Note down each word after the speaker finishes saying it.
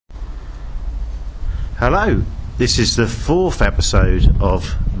Hello, this is the fourth episode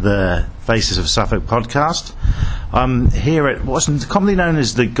of the Faces of Suffolk podcast. I'm here at what's commonly known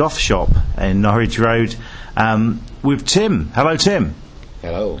as the Goff Shop in Norwich Road with Tim. Hello, Tim.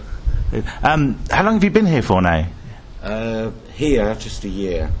 Hello. How long have you been here for now? Here, just a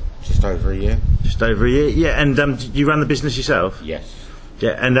year. Just over a year. Just over a year, yeah. And do you run the business yourself? Yes.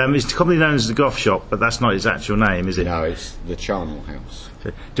 Yeah, and it's commonly known as the Goff Shop, but that's not its actual name, is it? No, it's the Charnel House.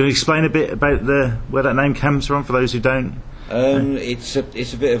 Do you explain a bit about where that name comes from for those who don't? It's a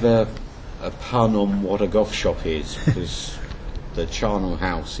bit of a pun on what a Goff Shop is, because the Charnel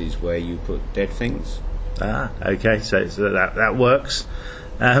House is where you put dead things. Ah, okay, so that works.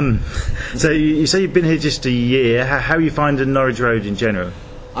 So you say you've been here just a year. How are you finding Norwich Road in general?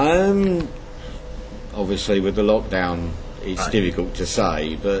 Obviously with the lockdown it's difficult to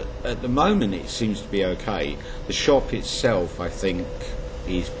say, but at the moment it seems to be okay. The shop itself, I think,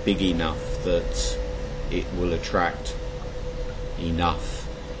 is big enough that it will attract enough.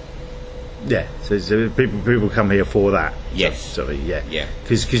 Yeah, so people come here for that. Yes. Sort of, yeah. Yeah.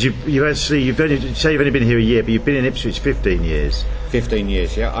 Because you've only been here a year, but you've been in Ipswich 15 years. 15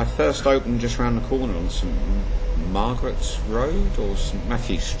 years, yeah. I first opened just round the corner on St Margaret's Road or St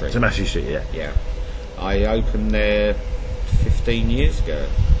Matthew Street. St Matthew Street, yeah. Yeah. I opened there 15 years ago,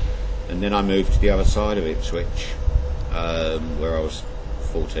 and then I moved to the other side of Ipswich, where I was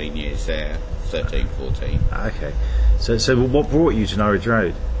 14 years there, 13, 14. Okay. So what brought you to Norwich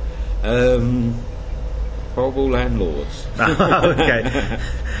Road? Horrible landlords. Okay.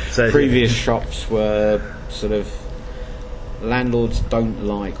 So Previous shops were sort of, landlords don't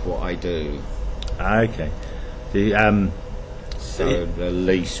like what I do. Okay. So the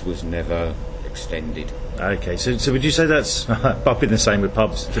lease was never extended. Okay, so would you say that's... I've been the same with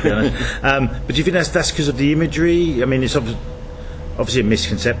pubs, to be honest. But do you think that's because of the imagery? I mean, it's obviously a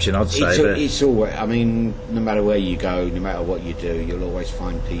misconception, I'd say. It's always... I mean, no matter where you go, no matter what you do, you'll always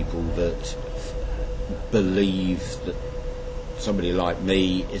find people that believe that somebody like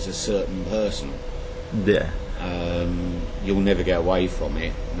me is a certain person. Yeah. You'll never get away from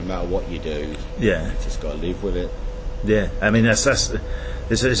it, no matter what you do. Yeah. You just got to live with it. Yeah, I mean, it's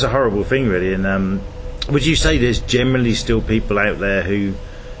a horrible thing, really. And would you say there's generally still people out there who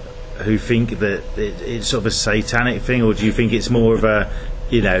think that it's sort of a satanic thing, or do you think it's more of a,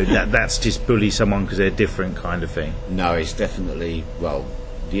 that's just bully someone because they're different kind of thing? No, it's definitely, well,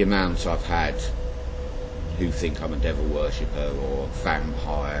 the amounts I've had who think I'm a devil worshipper or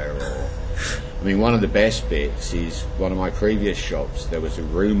vampire or... I mean, one of the best bits is one of my previous shops, there was a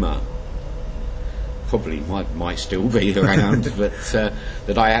rumour, probably might still be around, but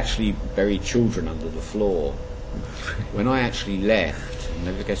that I actually buried children under the floor. When I actually left,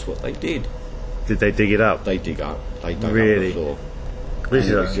 never guess what they did. Did they dig it up? They dug up the floor. Really?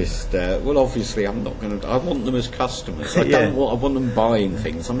 It was just well, obviously I'm not going to. I want them as customers. I want them buying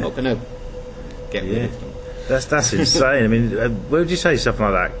things. I'm not going to get rid of them. That's insane. I mean, where would you say something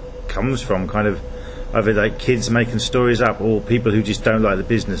like that comes from? Kind of either like kids making stories up, or people who just don't like the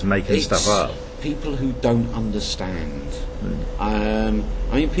business making stuff up. People who don't understand. I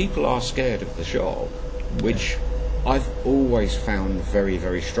mean, people are scared of the shop, which I've always found very,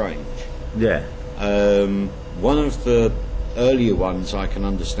 very strange. Yeah. One of the earlier ones I can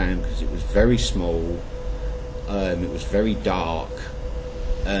understand because it was very small, it was very dark,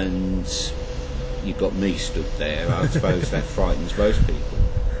 and you've got me stood there. I suppose that frightens most people.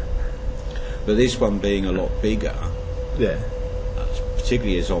 But this one being a lot bigger, yeah,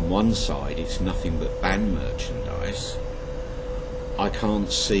 particularly as on one side it's nothing but band merchandise, I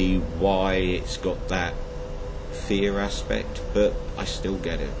can't see why it's got that fear aspect, but I still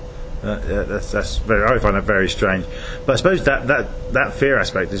get it. That's very. I find that very strange. But I suppose that fear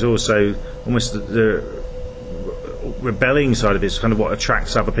aspect is also almost the rebelling side of it. Is kind of what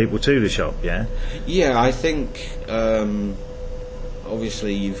attracts other people to the shop. Yeah. Yeah, I think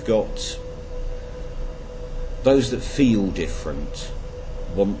obviously you've got those that feel different,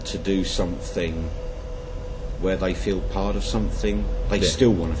 want to do something where they feel part of something. They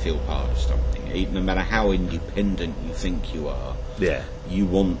still want to feel part of something, even no matter how independent you think you are. Yeah. You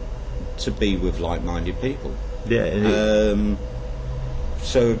want to be with like-minded people. Yeah.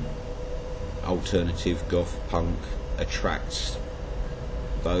 So alternative goth punk attracts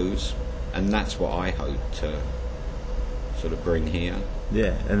those, and that's what I hope to sort of bring here.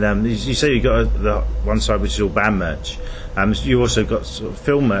 Yeah, and you say you got the one side which is all band merch. You also got sort of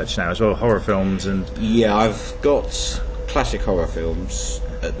film merch now as well, horror films and... Yeah, I've got classic horror films.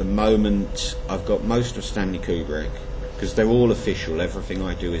 At the moment, I've got most of Stanley Kubrick, because they're all official. Everything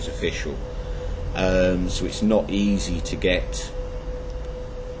I do is official. So it's not easy to get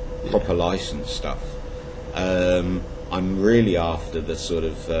proper licensed stuff. I'm really after the sort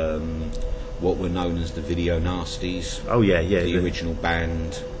of what were known as the Video Nasties. Oh yeah, The original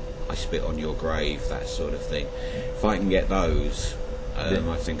band, I Spit on Your Grave, that sort of thing. If I can get those,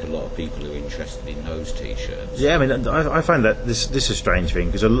 I think a lot of people are interested in those T-shirts. Yeah, I mean, I find that this is a strange thing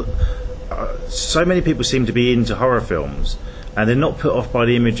because so many people seem to be into horror films, and they're not put off by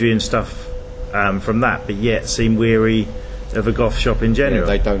the imagery and stuff from that, but yet seem weary of a goth shop in general.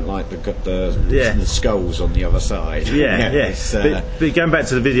 They don't like the skulls on the other side. But going back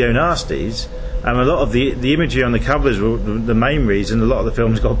to the Video Nasties, a lot of the imagery on the covers were the main reason a lot of the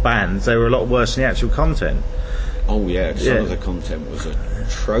films got banned. They were a lot worse than the actual content. Oh yeah, some of the content was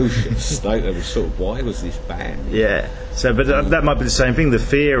atrocious. They were sort of, why was this banned? Yeah. So, but that might be the same thing. The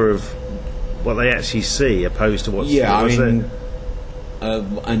fear of what they actually see, opposed to what's. Yeah, I mean,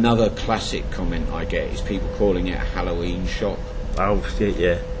 another classic comment I get is people calling it a Halloween shop. Oh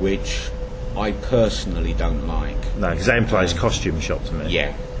yeah. Which I personally don't like. No, because that implies costume shop to me.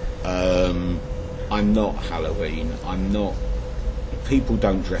 Yeah. I'm not Halloween. I'm not. People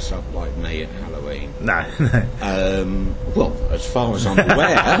don't dress up like me at Halloween. No. Well, as far as I'm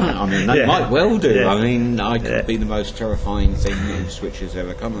aware, I mean, they might well do. Yeah. I mean, I could be the most terrifying thing Ipswich has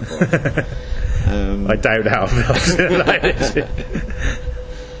ever come across. I doubt how.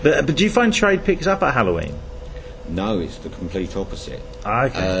 But do you find trade picks up at Halloween? No, it's the complete opposite.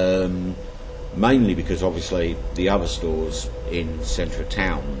 Okay. Mainly because obviously the other stores in centre of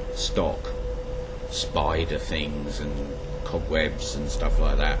town stock spider things and cobwebs and stuff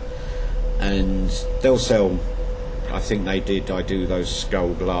like that, and they'll sell. I think I do those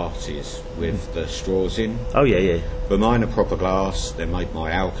skull glasses with the straws in. Oh yeah. But mine are proper glass. They're made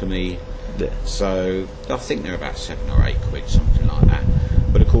by Alchemy. Yeah. So I think they're about £7 or £8, something like that.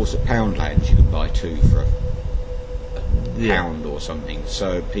 But of course at Poundland you can buy two for a pound or something.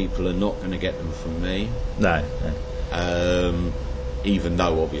 So people are not going to get them from me. No. Even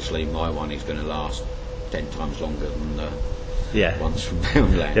though obviously my one is going to last 10 times longer than the ones from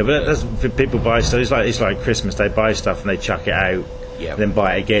Poundland. Yeah, but that's, people buy stuff. It's like Christmas. They buy stuff and they chuck it out. Yep. Then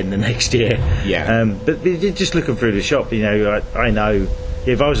buy it again the next year. Yeah. But just looking through the shop, I know.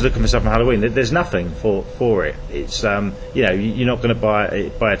 If I was looking for something for Halloween, there's nothing for it. It's you're not going to buy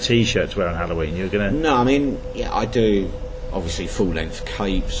a T-shirt to wear on Halloween. You're going to. No, I mean, I do obviously full-length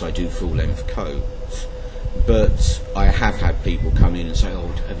capes. I do full-length coats, but I have had people come in and say, "Oh,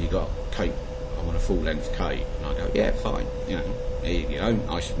 have you got cape? I want a full-length cape." And I go, "Yeah, fine. Here you go,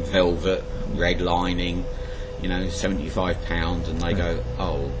 nice velvet, red lining, £75." And they go,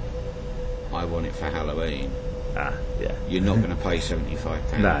 "Oh, I want it for Halloween." Yeah. You're not going to pay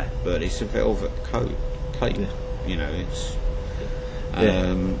 £75. No. But it's a velvet cape. It's.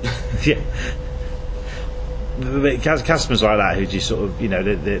 Yeah. But customers like that who just sort of,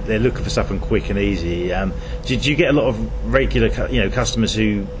 they're looking for something quick and easy. Did you get a lot of regular, customers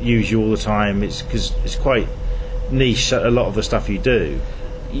who use you all the time? It's because it's quite niche, a lot of the stuff you do.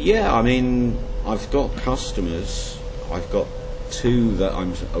 Yeah, I mean, I've got customers. I've got 2 that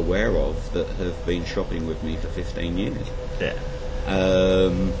I'm aware of that have been shopping with me for 15 years. Yeah.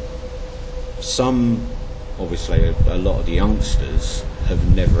 Some, obviously, a lot of the youngsters have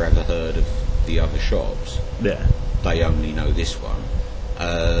never ever heard of the other shops. Yeah. They only know this one.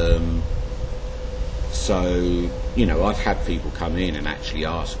 So, I've had people come in and actually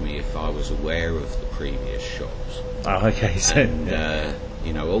ask me if I was aware of the previous shops. Oh, okay. So, and,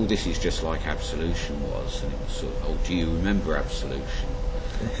 this is just like Absolution was. And it was sort of, oh, do you remember Absolution?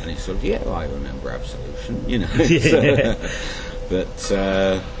 And it's sort of, yeah, I remember Absolution, Yeah.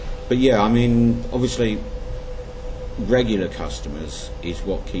 But yeah, I mean, obviously, regular customers is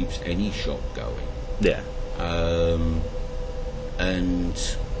what keeps any shop going. Yeah. And,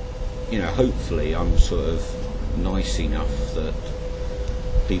 hopefully I'm sort of nice enough that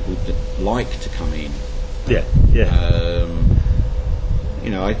people like to come in. Yeah.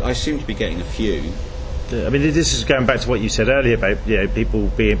 I seem to be getting a few. I mean, this is going back to what you said earlier about people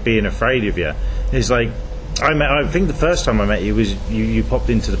being afraid of you. It's like I think the first time I met you was you popped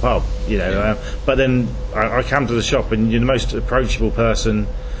into the pub, but then I came to the shop and you're the most approachable person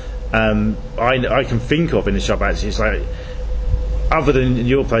I can think of in the shop. Actually, it's like, other than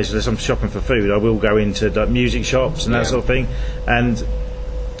your place where I'm shopping for food, I will go into the music shops and that sort of thing. And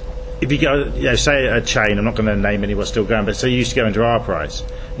if you go, say a chain, I'm not going to name anyone still going, but say you used to go into Our Price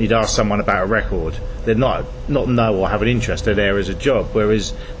and you'd ask someone about a record, they'd not know or have an interest, they're there as a job,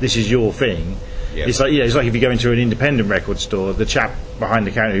 whereas this is your thing. Yep. It's like if you go into an independent record store, the chap behind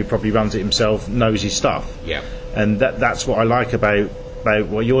the counter who probably runs it himself knows his stuff. Yep. And that's what I like about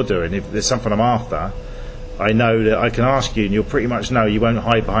what you're doing. If there's something I'm after, I know that I can ask you and you'll pretty much know. You won't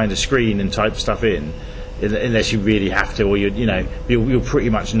hide behind a screen and type stuff in. unless you really have to, or you'll pretty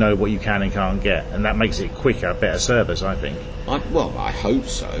much know what you can and can't get, and that makes it quicker, better service, I think. I hope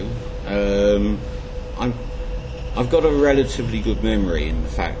so. I've got a relatively good memory in the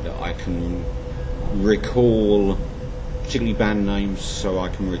fact that I can recall, particularly band names, so I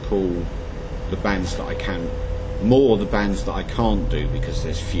can recall the bands that I can, more the bands that I can't do because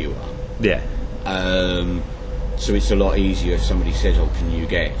there's fewer. Yeah. So it's a lot easier if somebody says, "Oh, can you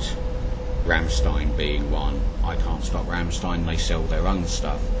get Rammstein?" being one. I can't stop Rammstein; they sell their own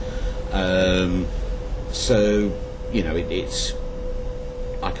stuff. So it's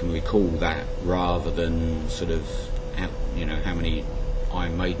I can recall that rather than sort of how many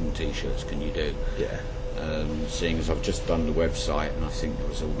Iron Maiden T-shirts can you do? Yeah. Seeing as I've just done the website and I think there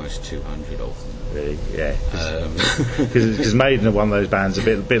was almost 200 of them. Really? Yeah. Because Maiden are one of those bands, a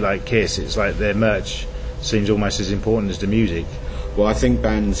bit like Kiss. It's like their merch seems almost as important as the music. Well, I think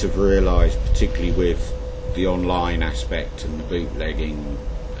bands have realised, particularly with the online aspect and the bootlegging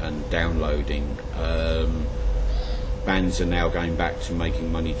and downloading, bands are now going back to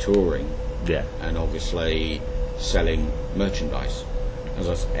making money touring. Yeah. And obviously selling merchandise.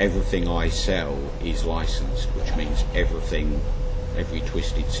 Everything I sell is licensed, which means every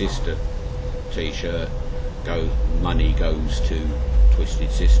Twisted Sister T-shirt money goes to Twisted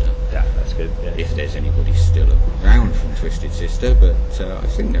Sister. Yeah, that's good. Yeah. If there's anybody still around from Twisted Sister, but I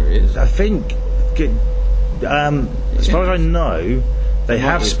think there is. I think, as far as I know, they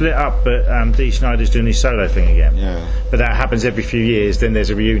have split up, but Dee Snider's doing his solo thing again. Yeah. But that happens every few years, then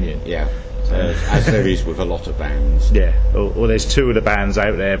there's a reunion. Yeah. As there is with a lot of bands. Yeah, or there's two of the bands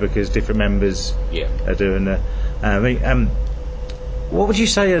out there because different members are doing the. What would you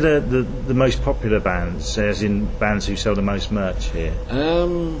say are the most popular bands, as in bands who sell the most merch here?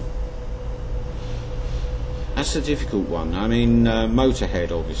 That's a difficult one. I mean,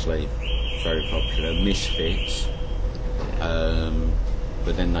 Motorhead, obviously, very popular. Misfits,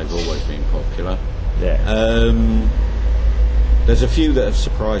 but then they've always been popular. Yeah. There's a few that have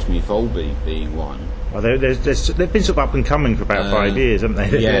surprised me, Volbeat being one. Well, they've been sort of up and coming for about 5 years, haven't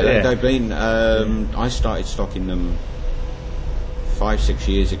they? Yeah, they've been. I started stocking them 5-6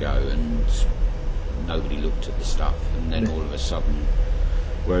 years ago, and nobody looked at the stuff. And then all of a sudden,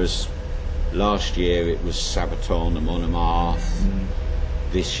 whereas last year it was Sabaton and Amon Amarth,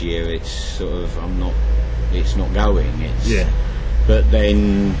 this year it's sort of it's not going. But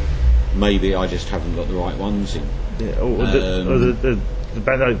then maybe I just haven't got the right ones in. Yeah, the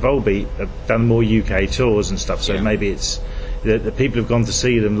band like Volbeat have done more UK tours and stuff, so maybe it's the people have gone to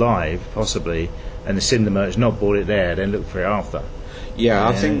see them live, possibly, and they've seen the merch, not bought it there, then look for it after. Yeah,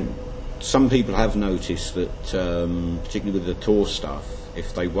 I think some people have noticed that, particularly with the tour stuff,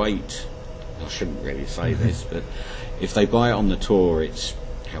 if they wait, I shouldn't really say this, but if they buy it on the tour, it's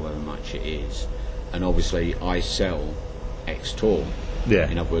however much it is, and obviously I sell X-Tour. Yeah.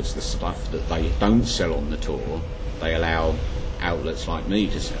 In other words, the stuff that they don't sell on the tour, they allow outlets like me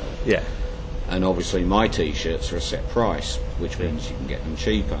to sell. Yeah. And obviously my T-shirts are a set price, which means you can get them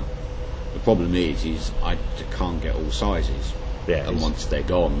cheaper. The problem is I can't get all sizes. Yeah. And once they're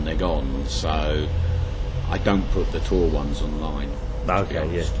gone, they're gone. So I don't put the tour ones online.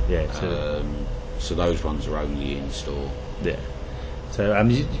 Okay. Yeah. So those ones are only in store. Yeah. So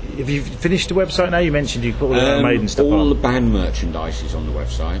have you finished the website now? You mentioned you put all the Maiden stuff on. All the band merchandise is on the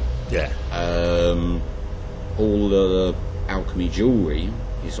website. Yeah. All the Alchemy jewellery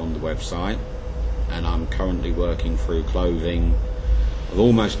is on the website, and I'm currently working through clothing. I've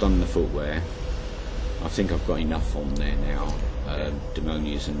almost done the footwear. I think I've got enough on there now.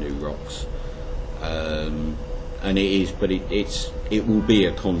 Demonias and New Rocks, and it is, but it will be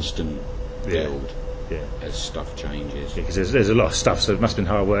a constant build. Yeah. As stuff changes. Because there's a lot of stuff, so it must have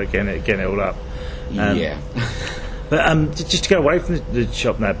been hard work getting it all up. Yeah. But just to go away from the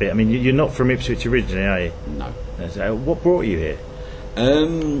shop that bit, I mean, you're not from Ipswich originally, are you? No. So what brought you here?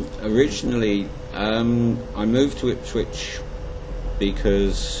 Originally, I moved to Ipswich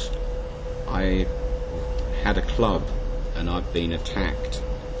because I had a club and I'd been attacked,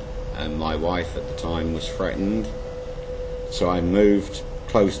 and my wife at the time was threatened. So I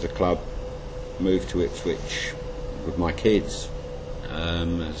closed the club, moved to Ipswich with my kids.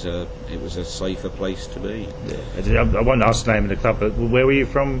 It was a safer place to be. Yeah. I won't ask the name of the club, but where were you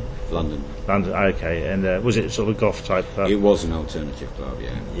from? London. London, okay. And was it sort of a goth type club? It was an alternative club,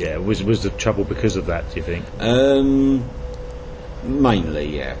 yeah. Yeah, was the trouble because of that, do you think?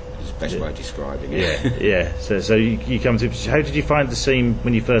 Mainly, yeah. It's the best way of describing it. Yeah. So you come to... How did you find the scene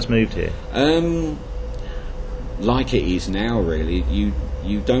when you first moved here? Like it is now, really.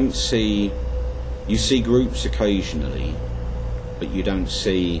 You don't see... You see groups occasionally, but you don't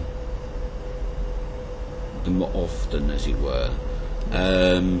see them often, as it were.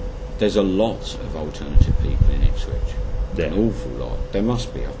 There's a lot of alternative people in Ipswich. Yeah. An awful lot. There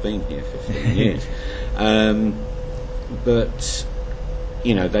must be. I've been here 15 years. But,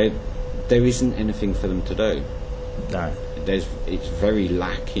 you know, there isn't anything for them to do. No. It's very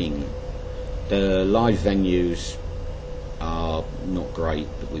lacking. The live venues are not great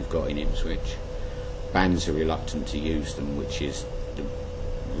that we've got in Ipswich. Bands are reluctant to use them, which is the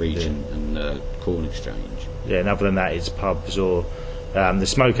Regent and the Corn Exchange. Yeah, and other than that, it's pubs or the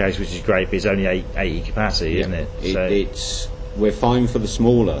Smokehouse, which is great, but it's only 80 capacity, isn't it? We're fine for the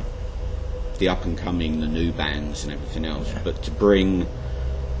smaller, the up and coming, the new bands and everything else. Yeah. But to bring,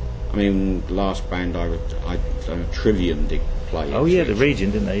 I mean, last band Trivium did play. Oh yeah, the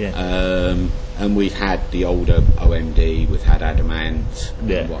Regent, didn't they? Yeah. And we've had the older OMD, we've had Adamant,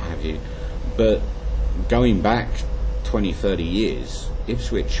 and what have you. But going back 20, 30 years,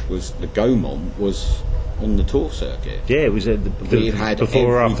 Ipswich the Gaumont was on the tour circuit. Yeah, it was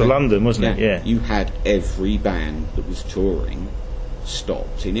before or after London, wasn't it? Yeah. You had every band that was touring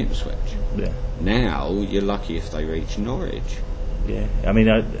stopped in Ipswich. Yeah. Now you're lucky if they reach Norwich. Yeah, I mean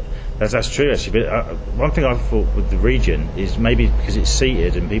that's true actually. But one thing I thought with the Regent is maybe because it's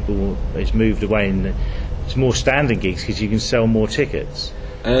seated and it's moved away and it's more standing gigs because you can sell more tickets.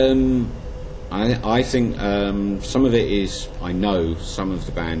 I think some of it is, I know some of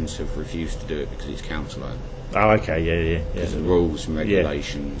the bands have refused to do it because it's council owned. Oh, okay, yeah. Because of rules and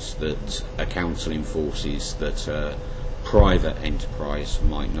regulations that a council enforces that a private enterprise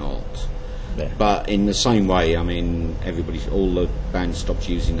might not. Yeah. But in the same way, I mean, all the bands stopped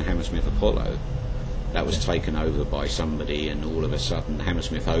using the Hammersmith Apollo. That was taken over by somebody, and all of a sudden the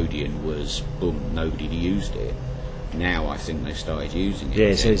Hammersmith Odeon was, boom, nobody used it. Now I think they've started using it.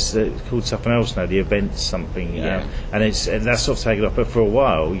 Yeah, so it's called something else now, the events something, yeah. And that's sort of taken off. But for a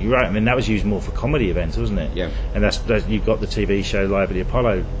while, you're right. I mean, that was used more for comedy events, wasn't it? Yeah. And that's you've got the TV show Live at the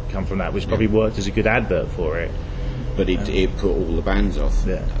Apollo come from that, which probably worked as a good advert for it. But it put all the bands off.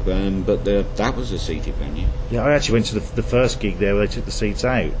 Yeah. But that was a seated venue. Yeah, I actually went to the first gig there where they took the seats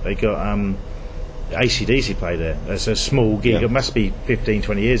out. They got AC/DC played there. It's a small gig. Yeah. It must be 15,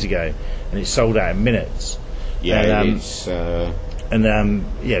 20 years ago, and it sold out in minutes. Yeah,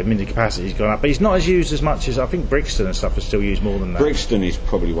 minute capacity's gone up, but it's not as used as much as I think Brixton and stuff is still used more than that. Brixton is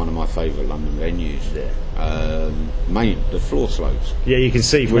probably one of my favourite London venues. Yeah. The floor slopes. Yeah, you can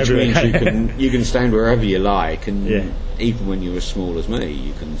see from which everywhere. means you can stand wherever you like, and even when you're as small as me,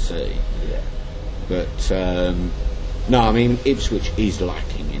 you can see. Yeah. But no, I mean Ipswich is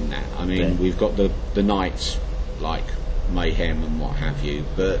lacking in that. I mean we've got the nights like Mayhem and what have you,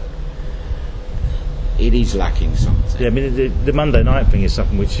 but it is lacking something. Yeah, I mean the Monday night thing is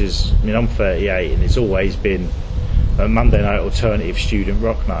something which is, I mean, I'm 38 and it's always been a Monday night alternative student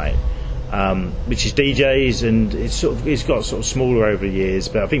rock night, which is DJs, and it's got sort of smaller over the years,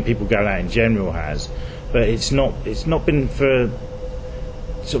 but I think people going out in general has, but it's not been for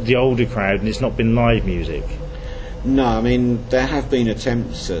sort of the older crowd, and it's not been live music. No, I mean there have been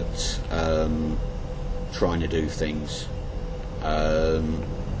attempts at trying to do things,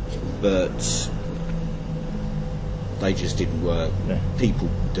 but they just didn't work. Yeah. People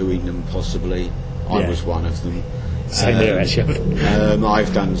doing them, possibly. I was one of them. Same here, actually.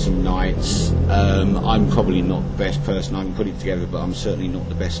 I've done some nights. I'm probably not the best person I can put it together, but I'm certainly not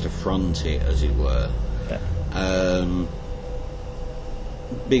the best to front it, as it were. Yeah.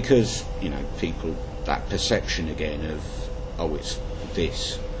 Because, you know, people, that perception again of, it's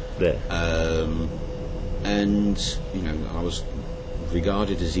this. Yeah. And, you know, I was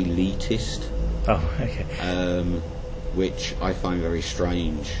regarded as elitist. Oh, okay. Which I find very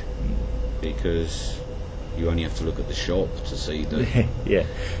strange, because you only have to look at the shop to see that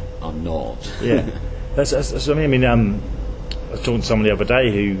I'm not. Yeah, that's I mean, I was talking to someone the other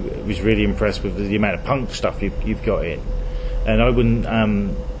day who was really impressed with the amount of punk stuff you've got in, and I wouldn't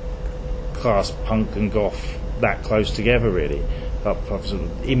class punk and goth that close together really. Sort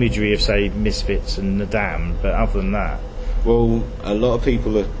of imagery of, say, Misfits and The Damned, but other than that, well, a lot of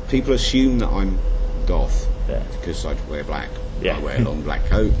people assume that I'm goth. Yeah. Because I wear black. Yeah. I wear long black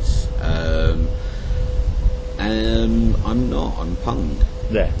coats. I'm not. I'm punk.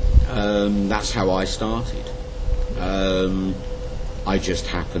 Yeah. That's how I started. I just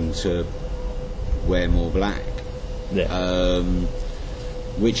happen to wear more black. Yeah.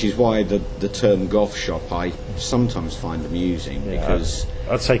 Which is why the term goth shop I sometimes find amusing, because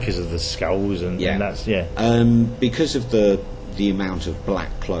I'd say because of the skulls and that's because of the amount of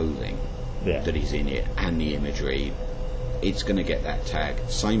black clothing that is in it and the imagery, it's going to get that tag,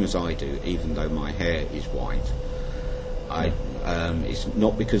 same as I do, even though my hair is white. It's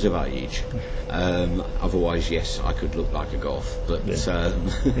not because of age. Otherwise, yes, I could look like a goth. But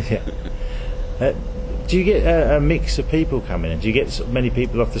Yeah. Do you get a mix of people coming in? Do you get sort of many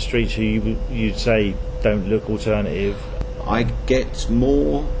people off the streets who you'd say don't look alternative? I get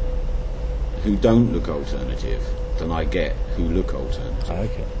more who don't look alternative than I get who look alternative.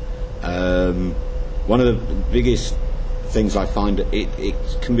 Okay. One of the biggest things I find,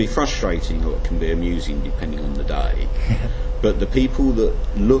 it can be frustrating or it can be amusing depending on the day. But the people that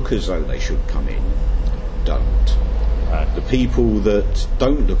look as though they should come in don't. Right. The people that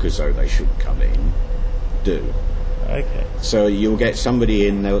don't look as though they should come in do. Okay. So you'll get somebody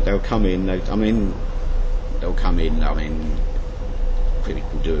in, they'll come in, they'll come in,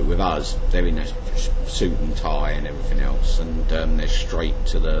 people do it with us, they're in a suit and tie and everything else, and they're straight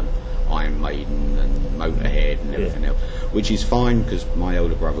to the Iron Maiden and Motorhead and everything else, which is fine because my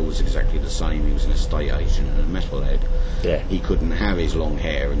older brother was exactly the same. He was an estate agent and a metalhead. Yeah. He couldn't have his long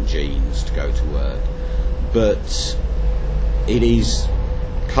hair and jeans to go to work. But it is,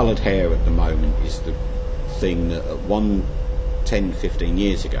 coloured hair at the moment is the thing that at 10, 15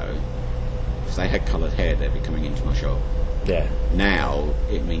 years ago, if they had coloured hair, they'd be coming into my shop. Yeah. Now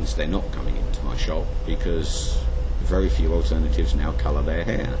it means they're not coming into my shop because very few alternatives now colour their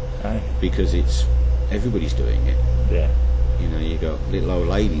hair. Okay. Because everybody's doing it. Yeah. You know, you got little old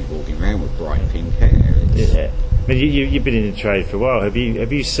ladies walking around with bright pink hair. Yeah. I mean, you've been in the trade for a while. Have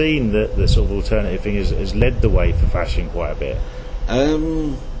you seen that the sort of alternative thing has led the way for fashion quite a bit?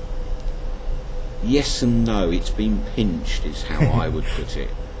 Yes and no. It's been pinched, is how I would put it.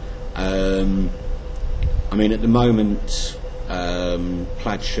 I mean, at the moment,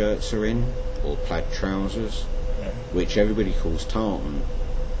 plaid shirts are in, or plaid trousers, which everybody calls tartan.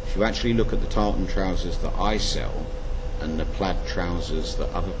 If you actually look at the tartan trousers that I sell and the plaid trousers that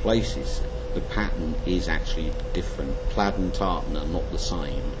other places, the pattern is actually different. Plaid and tartan are not the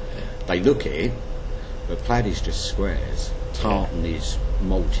same. They look it, but plaid is just squares. Tartan is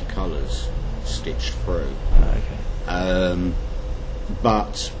multicolours stitched through. Okay.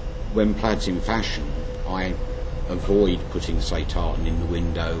 But when plaid's in fashion, I avoid putting, say, tartan in the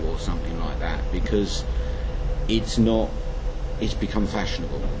window or something like that because it's become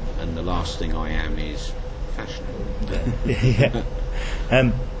fashionable, and the last thing I am is fashionable. Yeah.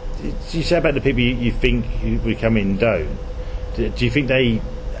 You say about the people you think who would come in don't. Do you think they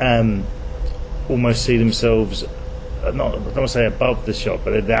almost see themselves, I don't want to say above the shop,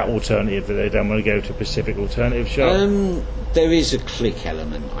 but they're that alternative that they don't want to go to a specific alternative shop? There is a click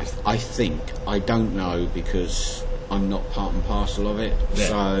element, I think. I don't know because I'm not part and parcel of it. Yeah.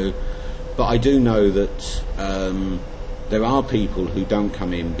 So, but I do know that there are people who don't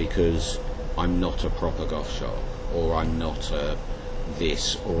come in because I'm not a proper goth shop, or I'm not a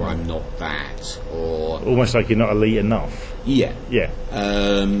this, or I'm not that, or Almost like you're not elite enough. yeah.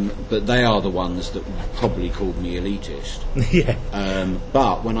 But they are the ones that probably called me elitist. Yeah.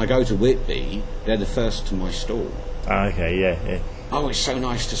 But when I go to Whitby, they're the first to my stall. Okay, yeah. Oh, it's so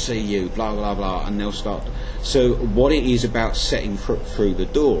nice to see you, blah, blah, blah, and they'll start. So what it is about setting through the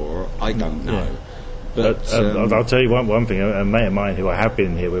door, I don't know. Yeah. But I'll tell you one thing. A mate of mine who I have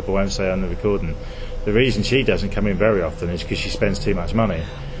been here with, I won't say on the recording, the reason she doesn't come in very often is because she spends too much money.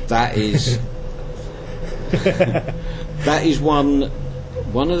 that is that is one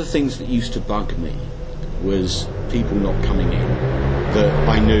of the things that used to bug me was people not coming in that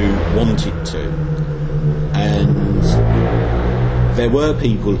I knew wanted to, and there were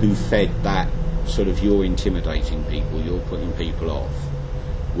people who fed that sort of you're intimidating people, you're putting people off,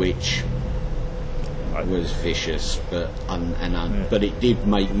 which was vicious, but but it did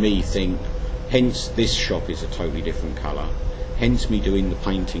make me think. Hence, this shop is a totally different colour. Hence, me doing the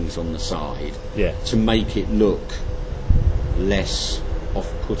paintings on the side to make it look less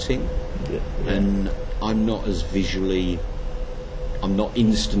off-putting. Yeah. And I'm not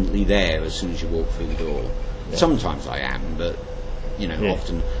instantly there as soon as you walk through the door. Yeah. Sometimes I am, but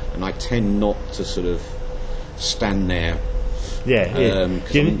often, and I tend not to sort of stand there.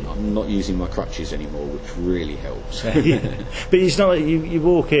 Because I'm not using my crutches anymore, which really helps. But it's not like you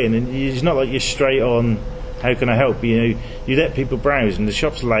walk in and it's not like you're straight on. How can I help? You let people browse, and the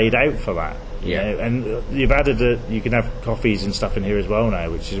shop's laid out for that. Yeah. And you've added you can have coffees and stuff in here as well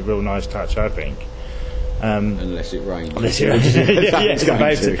now, which is a real nice touch, I think. Unless it rains.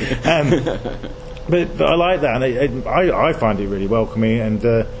 But I like that, and I find it really welcoming. And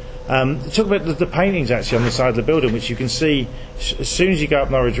talk about the paintings actually on the side of the building, which you can see as soon as you go up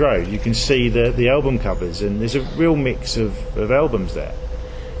Norwich Road. You can see the album covers, and there's a real mix of albums there.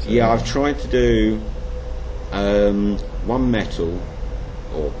 So, yeah, I've tried to do one metal,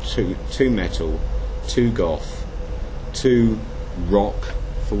 or two metal, two goth, too rock,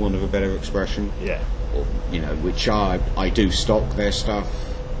 for want of a better expression. Yeah. Or, which I do stock their stuff.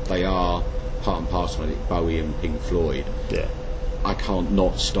 They are part and parcel of it, Bowie and Pink Floyd. Yeah. I can't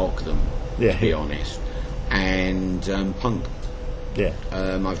not stock them, Yeah. to be honest. And punk. Yeah.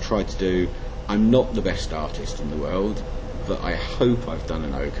 I've tried to do. I'm not the best artist in the world, but I hope I've done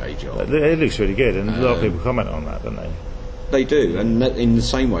an okay job. It looks really good, and a lot of people comment on that, don't they? They do, and in the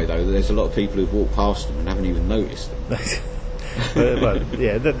same way, though, there's a lot of people who've walked past them and haven't even noticed them. but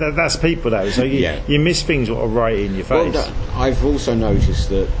yeah, that's people though. So you miss things that are right in your face. Well, I've also noticed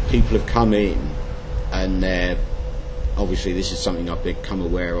that people have come in, and they're obviously this is something I've become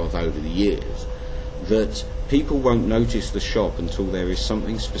aware of over the years, that people won't notice the shop until there is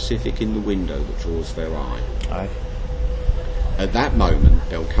something specific in the window that draws their eye. Aye. At that moment,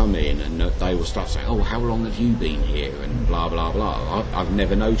 they'll come in and they will start saying, "Oh, how long have you been here?" and blah blah blah. I've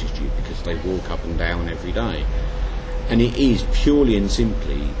never noticed you, because they walk up and down every day. And it is purely and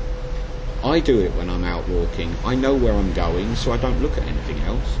simply, I do it when I'm out walking. I know where I'm going, so I don't look at anything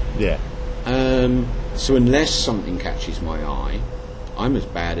else. Yeah. So unless something catches my eye, I'm as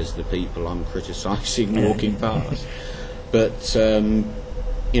bad as the people I'm criticising walking past. But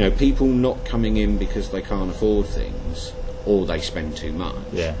people not coming in because they can't afford things, or they spend too much.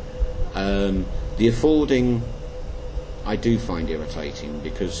 Yeah. The affording, I do find irritating,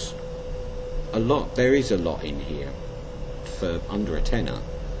 because there is a lot in here for under a tenner.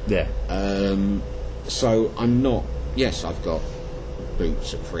 Yeah. So I'm not. Yes, I've got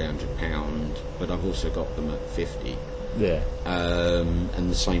boots at £300, but I've also got them at 50. Yeah. And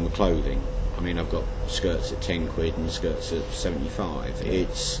the same with clothing. I mean, I've got skirts at 10 quid and skirts at 75.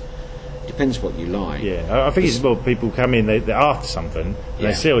 It depends what you like. Yeah, I think it's more people come in, they're after something, and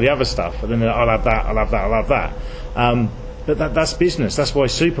they see all the other stuff, and then I'll have that, I'll have that, I'll have that. But that's business. That's why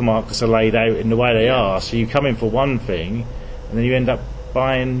supermarkets are laid out in the way they are. So you come in for one thing, and then you end up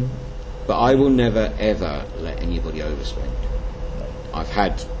buying. But I will never ever let anybody overspend. I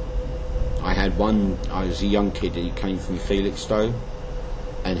had one. I was a young kid. He came from Felixstowe,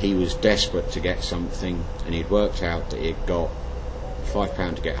 and he was desperate to get something, and he'd worked out that he'd got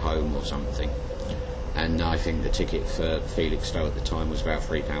 £5 to get home or something, and I think the ticket for Felixstowe at the time was about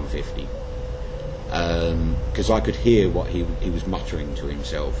 £3.50. Because I could hear what he was muttering to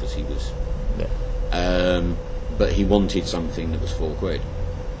himself as he was. Yeah. But he wanted something that was £4,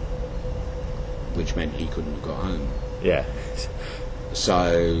 which meant he couldn't have got home. Yeah.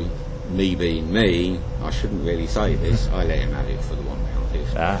 So, me being me, I shouldn't really say this. I let him have it for the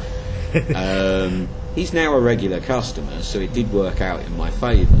 £1.50. Ah. He's now a regular customer, so it did work out in my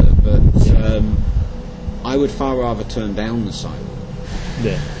favour. But I would far rather turn down the sale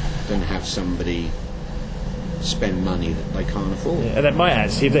than have somebody spend money that they can't afford. Yeah, and it might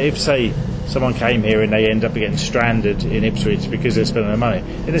actually, if say someone came here and they end up getting stranded in Ipswich because they're spending their money,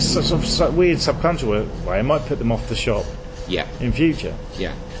 in this sort of weird subconscious way, it might put them off the shop. Yeah. In future.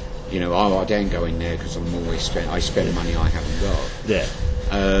 Yeah. I don't go in there because I'm always I spend money I haven't got. Yeah.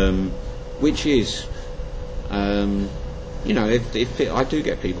 Which is, if I do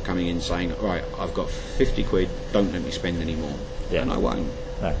get people coming in saying, right, I've got 50 quid, don't let me spend any more. Yeah. And I won't.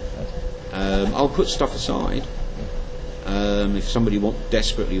 No. I'll put stuff aside. If somebody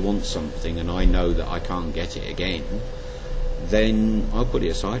desperately wants something and I know that I can't get it again, then I'll put it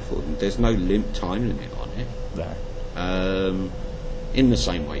aside for them. There's no time limit on it. No. In the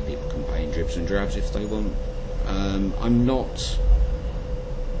same way people can pay in dribs and drabs if they want.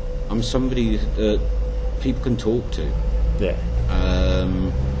 I'm somebody that people can talk to. Yeah.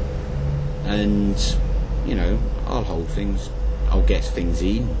 And I'll hold things, I'll get things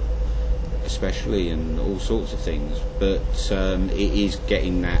in, especially, and all sorts of things, but it is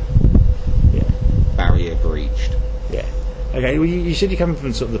getting that barrier breached. Yeah. Okay, well, you said you're coming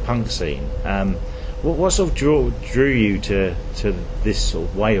from sort of the punk scene. What sort of drew you to this sort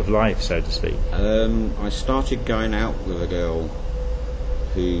of way of life, so to speak? I started going out with a girl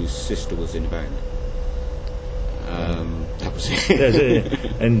whose sister was in a band. That was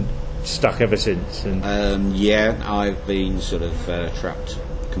it. And stuck ever since. And I've been sort of trapped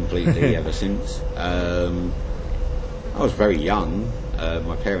completely ever since. I was very young.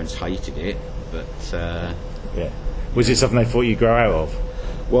 My parents hated it, but was it something they thought you'd grow out of?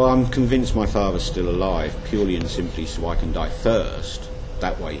 Well, I'm convinced my father's still alive, purely and simply so I can die first.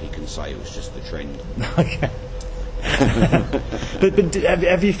 That way he can say it was just the trend. Okay. but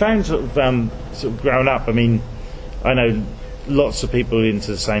have you found sort of growing up? I mean, I know lots of people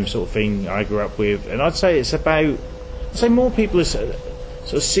into the same sort of thing I grew up with, and I'd say more people are sort of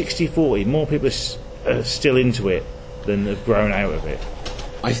 60-40. More people are still into it than have grown out of it.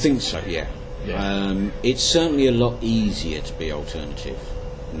 I think so. Yeah. It's certainly a lot easier to be alternative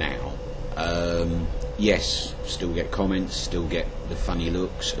now. Yes, still get comments, still get the funny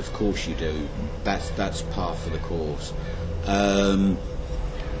looks. Of course you do. That's par for the course.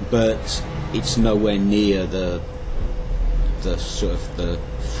 But it's nowhere near the sort of the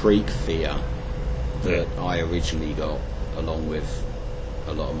freak fear that I originally got, along with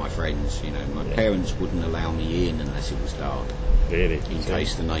a lot of my friends. You know, my parents wouldn't allow me in unless it was dark. Really? In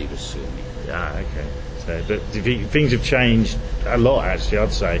case the neighbours saw me. Ah, okay. So, but things have changed a lot, actually,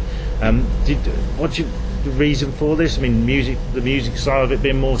 I'd say. What's the reason for this? I mean, the music side of it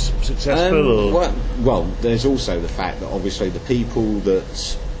being more successful? Well, there's also the fact that obviously the people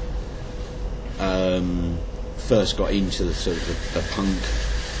that first got into the sort of the punk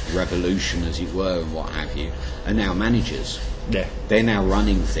revolution, as it were, and what have you, are now managers. Yeah. They're now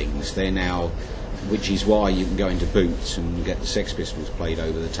running things. They're now, which is why you can go into Boots and get the Sex Pistols played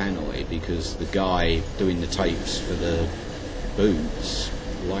over the tannoy, because the guy doing the tapes for the Boots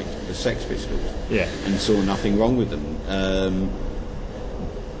liked the Sex Pistols, and saw nothing wrong with them.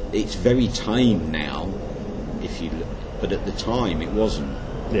 It's very tame now, if you look, but at the time it wasn't.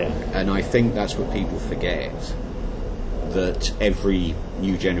 Yeah. And I think that's what people forget, that every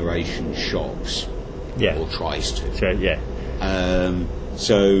new generation shocks, or tries to.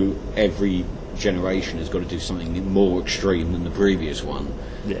 So every generation has got to do something more extreme than the previous one.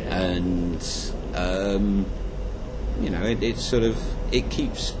 Yeah. And you know, it's sort of, it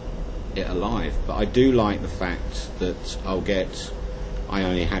keeps it alive. But I do like the fact that I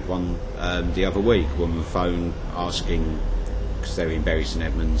only had one the other week, a woman phoned asking, because they were in Bury St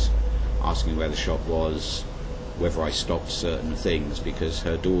Edmunds, asking where the shop was, whether I stopped certain things, because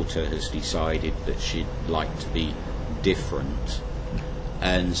her daughter has decided that she'd like to be different,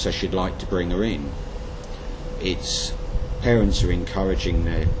 and so she'd like to bring her in. It's parents are encouraging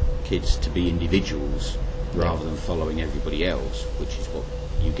their kids to be individuals rather than following everybody else, which is what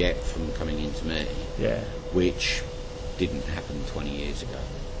you get from coming into me, which didn't happen 20 years ago.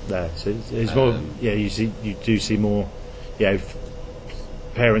 No, so it's more. You do see more.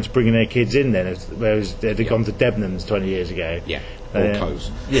 Parents bringing their kids in then, whereas they'd have gone to Debenhams 20 years ago. Yeah, or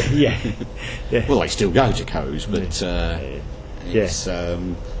Coes. Yeah. Well, they still go to Coes, but it's.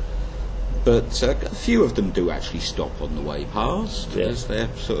 But a few of them do actually stop on the way past as they're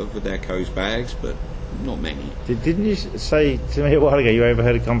sort of with their Coes bags, but not many. Didn't you say to me a while ago you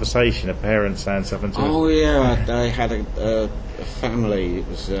overheard a conversation, a parent saying something to I had a family. It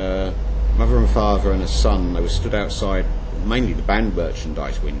was a mother and father and a son. They were stood outside mainly the band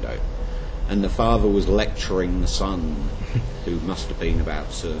merchandise window, and the father was lecturing the son, who must have been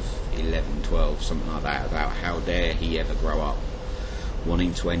about sort of 11, 12, something like that, about how dare he ever grow up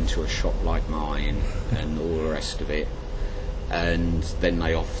wanting to enter a shop like mine and all the rest of it. And then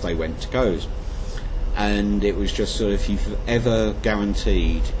they went to Coes, and it was just sort of, if you've ever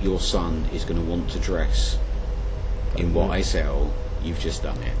guaranteed your son is going to want to dress in what I sell, you've just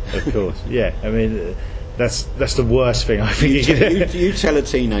done it. Of course. I mean, that's the worst thing, I think. You tell a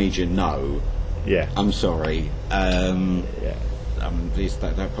teenager no. I'm sorry. That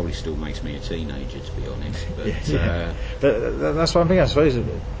probably still makes me a teenager, to be honest. But but that's one thing, I suppose.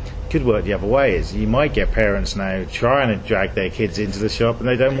 Could work the other way, is you might get parents now trying to drag their kids into the shop and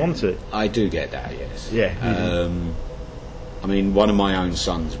they don't want to. I do get that, yes. I mean, one of my own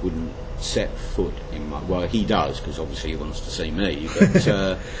sons wouldn't set foot in my... Well, he does, because obviously he wants to see me,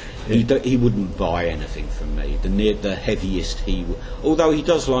 but he wouldn't buy anything from me. The heaviest he would... Although he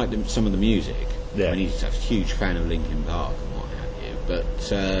does like some of the music. I mean, he's a huge fan of Linkin Park and what have you, but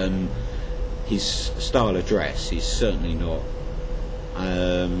his style of dress is certainly not...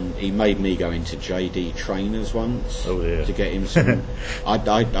 he made me go into JD Trainers once to get him some... I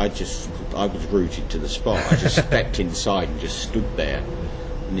was rooted to the spot. I just stepped inside and just stood there,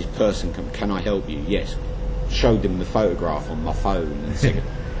 and this person can I help you? Yes. Showed them the photograph on my phone and said,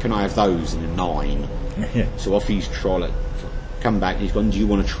 can I have those in a 9? So off he's trolley, come back, he's gone, do you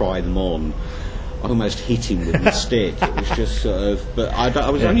want to try them on? I almost hit him with my stick. It was just sort of, but I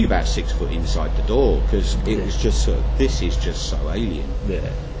was only about 6 foot inside the door, because it was just sort of, this is just so alien.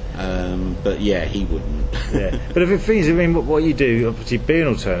 But he wouldn't. But if it feels, I mean, what you do, obviously being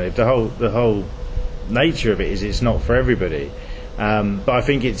alternative, the whole nature of it is it's not for everybody. But I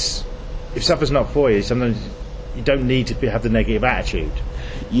think if something's not for you, sometimes you don't need to have the negative attitude.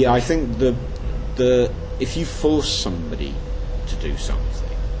 I think if you force somebody to do something,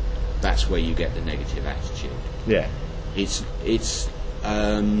 that's where you get the negative attitude. It's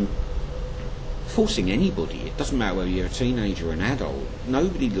forcing anybody. It doesn't matter whether you're a teenager or an adult.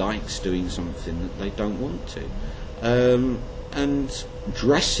 Nobody likes doing something that they don't want to. And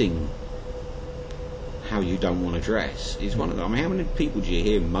dressing how you don't want to dress is one of them. I mean, how many people do you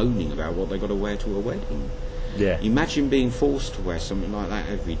hear moaning about what they've got to wear to a wedding? Yeah. Imagine being forced to wear something like that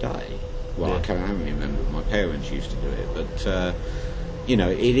every day. Well, I can't remember, my parents used to do it, but you know,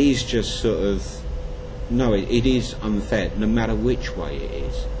 it is just sort of, no, it is unfair, no matter which way it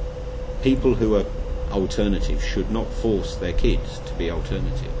is. People who are alternative should not force their kids to be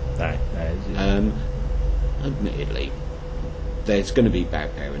alternative. No. Admittedly, there's going to be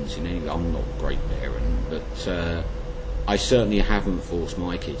bad parents in any. I'm not a great parent, but I certainly haven't forced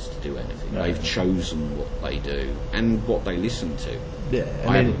my kids to do anything. No. They've chosen what they do and what they listen to. Yeah,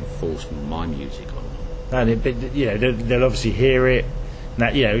 I haven't forced my music on them. And but you know, they'll obviously hear it.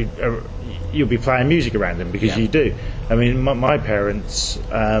 That, you know, you'll be playing music around them because you do. I mean, my parents,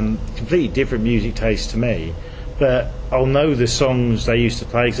 completely different music taste to me, but I'll know the songs they used to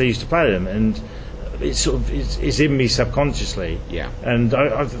play because they used to play them, and it's sort of it's in me subconsciously. Yeah. And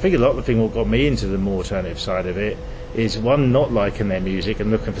I think a lot of the thing what got me into the more alternative side of it is, one, not liking their music and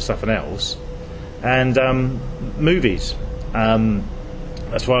looking for something else, and movies.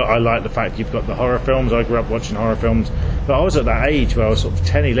 That's why I like the fact you've got the horror films. I grew up watching horror films, but I was at that age where I was sort of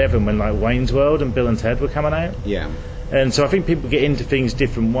 10, 11 when like Wayne's World and Bill and Ted were coming out. Yeah. And so I think people get into things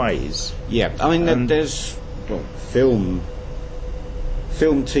different ways. Yeah, I mean, there's film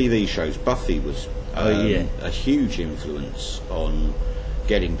TV shows. Buffy was a huge influence on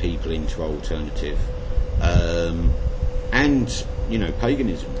getting people into alternative, and you know,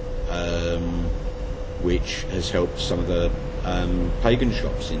 paganism, which has helped some of the pagan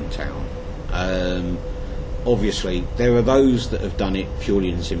shops in town. Obviously, there are those that have done it purely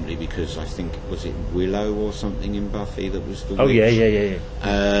and simply because, I think, was it Willow or something in Buffy that was the witch? Yeah.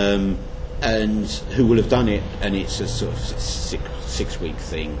 And who will have done it, and it's a sort of six-week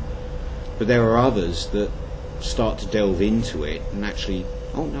thing. But there are others that start to delve into it and actually,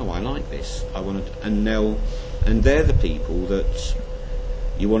 oh no, I like this. I want to, and they're the people that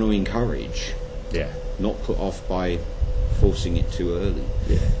you want to encourage. Yeah. Not put off by forcing it too early.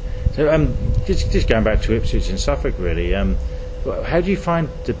 Yeah. So just going back to Ipswich and Suffolk, really. How do you find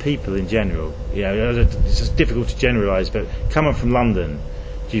the people in general? You know, it's just difficult to generalise, but coming from London,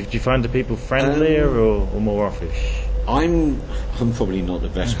 do you find the people friendlier or more offish? I'm probably not the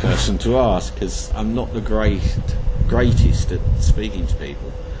best person to ask because I'm not the greatest at speaking to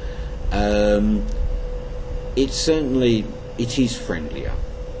people. It is friendlier,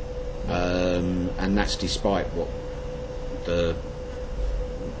 and that's despite what the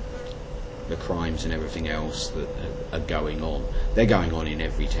crimes and everything else that are going on. They're going on in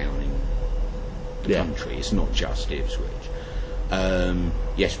every town in the country. It's not just Ipswich.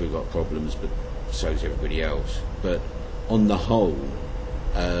 Yes, we've got problems, but so's everybody else. But on the whole,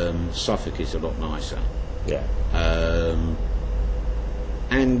 Suffolk is a lot nicer. Yeah.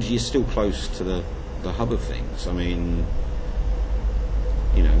 And you're still close to the hub of things. I mean,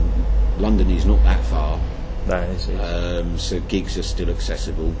 you know, London is not that far. No, it's so gigs are still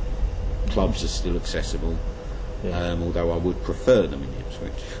accessible, clubs are still accessible, although I would prefer them in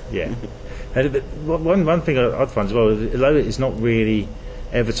Ipswich. Yeah. But one thing I'd find as well, although it's not really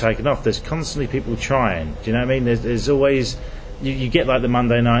ever taken off, there's constantly people trying. Do you know what I mean? There's always, you get like the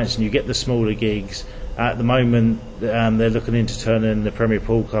Monday nights and you get the smaller gigs. At the moment, they're looking into turning the Premier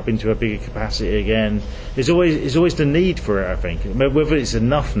Pool Club into a bigger capacity again. There's always the need for it, I think. Whether it's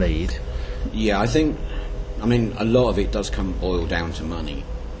enough need. Yeah, I mean, a lot of it does boil down to money.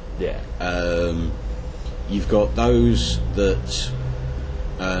 Yeah. You've got those that,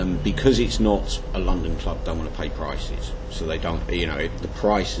 because it's not a London club, don't want to pay prices. So they don't, you know, the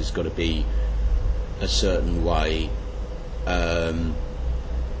price has got to be a certain way.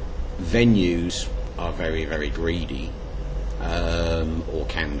 Venues are very, very greedy, or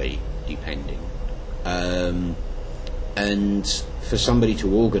can be, depending. And for somebody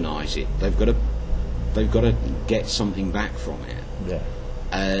to organise it, they've got to get something back from it. Yeah.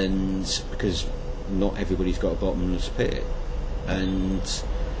 And because not everybody's got a bottomless pit, and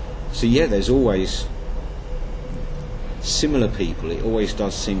so there's always similar people. It always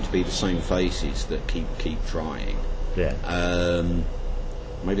does seem to be the same faces that keep trying. Yeah.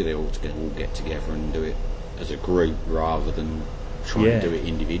 Maybe they ought to all get together and do it as a group rather than try and do it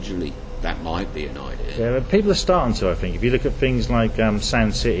individually. That might be an idea. Yeah, but people are starting to, I think. If you look at things like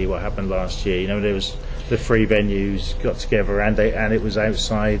Sound City, what happened last year, you know, there was the 3 venues got together and it was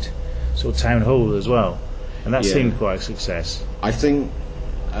outside sort of town hall as well, and that seemed quite a success. I think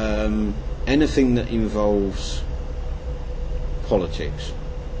anything that involves politics,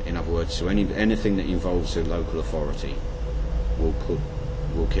 in other words, so anything that involves a local authority will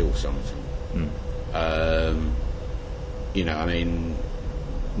kill something. You know, I mean,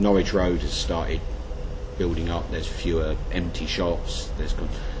 Norwich Road has started building up. There's fewer empty shops.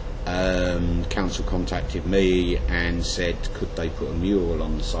 Council contacted me and said, could they put a mural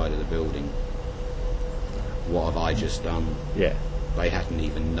on the side of the building? What have I just done? Yeah. They hadn't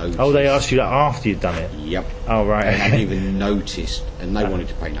even noticed. Oh, they asked you that after you'd done it? Yep. Oh, right. They hadn't even noticed, and they wanted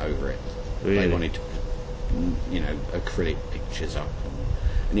to paint over it. Really? They wanted to, acrylic pictures up,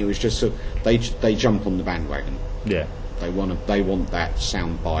 and it was just so they jump on the bandwagon. Yeah. They want that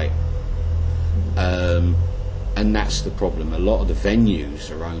sound bite, and that's the problem. A lot of the venues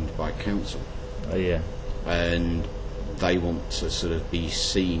are owned by council. Oh, yeah. And they want to sort of be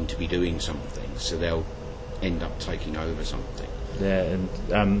seen to be doing something, so they'll end up taking over something. Yeah,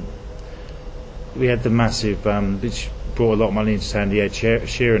 and we had the massive, which brought a lot of money into town, the Ed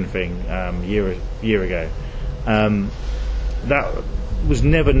Sheeran thing year ago. That was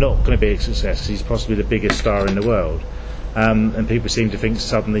never not going to be a success. He's possibly the biggest star in the world, and people seem to think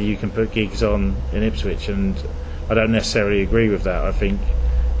suddenly you can put gigs on in Ipswich, and I don't necessarily agree with that. I think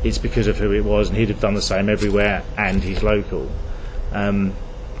it's because of who it was, and he'd have done the same everywhere, and he's local.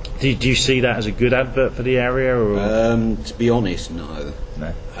 Do you see that as a good advert for the area? Or? To be honest, no.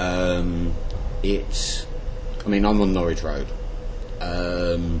 No. I'm on Norwich Road,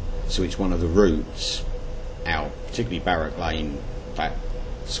 so it's one of the routes out, particularly Barrack Lane, that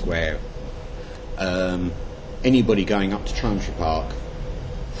square. Anybody going up to Tramshire Park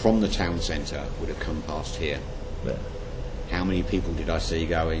from the town centre would have come past here. Yeah. How many people did I see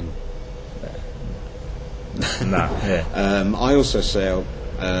going? No. Yeah. I also sell.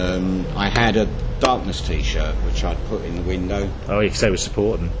 I had a Darkness T-shirt which I'd put in the window. Oh, because they were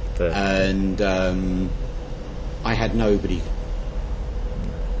supporting. And I had nobody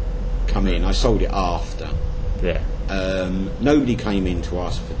come in. I sold it after. Yeah. Nobody came in to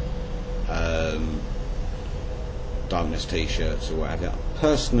ask for Darkness T-shirts or whatever.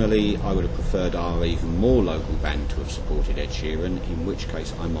 Personally, I would have preferred our even more local band to have supported Ed Sheeran, in which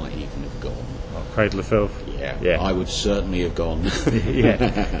case I might even have gone. Oh, Cradle of Filth. Yeah, I would certainly have gone. Yeah,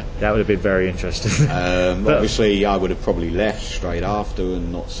 that would have been very interesting. Obviously, I would have probably left straight after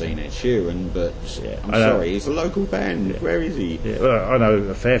and not seen Ed Sheeran, but I'm sorry, he's a local band. Yeah. Where is he? Yeah, well, I know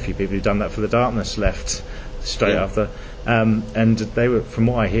a fair few people who've done that for the Darkness, left straight after. And they were, from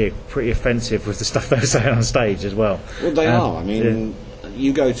what I hear, pretty offensive with the stuff they were saying on stage as well. Well, they are. I mean,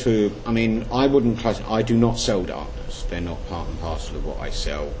 you go to... I wouldn't... I do not sell Darkness. They're not part and parcel of what I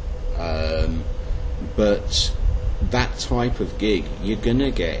sell. But that type of gig, you're going to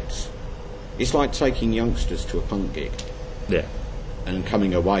get... It's like taking youngsters to a punk gig. Yeah. And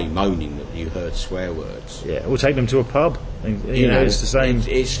coming away moaning that you heard swear words. Yeah, or take them to a pub. You know, it's the same.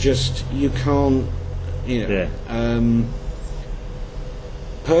 It's just, you can't...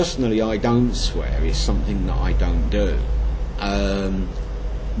 personally, I don't swear. It's something that I don't do.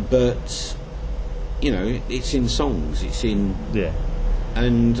 But it's in songs. It's in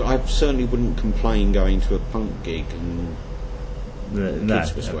and I certainly wouldn't complain going to a punk gig and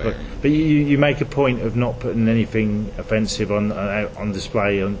kids were swearing. But you make a point of not putting anything offensive on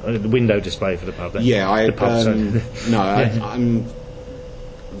display on the window display for the pub. Yeah, I'm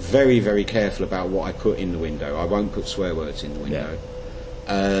very, very careful about what I put in the window. I won't put swear words in the window.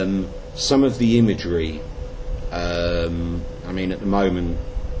 Yeah. Some of the imagery, at the moment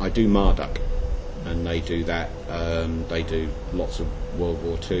I do Marduk, and they do that. They do lots of World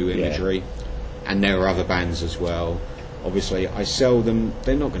War II imagery, and there are other bands as well. Obviously, I sell them.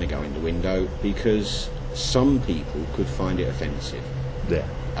 They're not going to go in the window because some people could find it offensive. Yeah.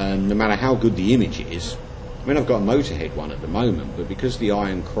 No matter how good the image is. I've got a Motorhead one at the moment, but because the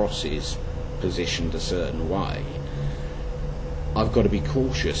Iron Cross is positioned a certain way, I've got to be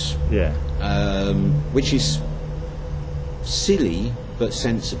cautious. Yeah. Which is silly but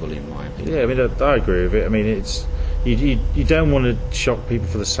sensible in my opinion. Yeah, I agree with it. It's you don't want to shock people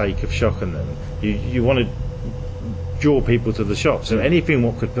for the sake of shocking them. You want to draw people to the shop. So anything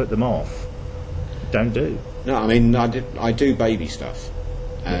what could put them off, don't do. No, I do baby stuff,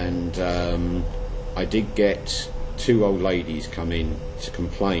 and I did get 2 old ladies come in to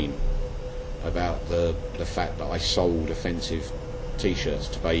complain about the fact that I sold offensive T-shirts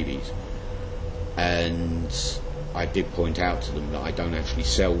to babies, and I did point out to them that I don't actually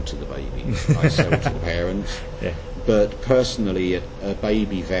sell to the babies. I sell to the parents. Yeah. But personally, a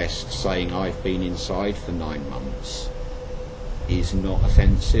baby vest saying I've been inside for 9 months is not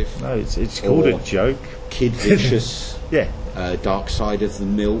offensive. No, it's called a joke. Kid Vicious. Yeah. Dark Side of the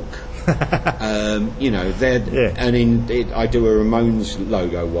Milk. And I do a Ramones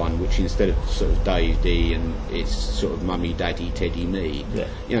logo one, which instead of sort of Dave D and it's sort of Mummy, Daddy, Teddy, Me.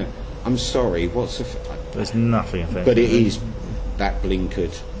 Yeah. I'm sorry. There's nothing offensive. But it is that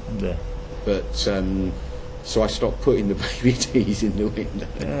blinkered. Yeah. But So I stopped putting the baby tees in the window.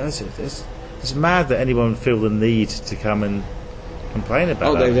 Yeah, it's mad that anyone would feel the need to come and complain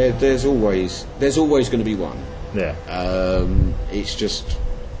about that. There's always going to be one. Yeah. It's just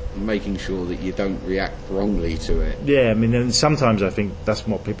making sure that you don't react wrongly to it. Yeah, I mean, and sometimes I think that's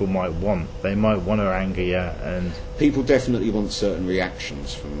what people might want. They might want to anger you, and people definitely want certain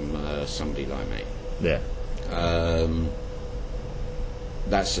reactions from somebody like me. Yeah.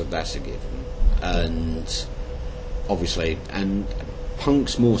 That's a given, and obviously, and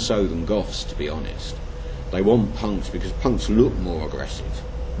punks more so than goths, to be honest. They want punks because punks look more aggressive.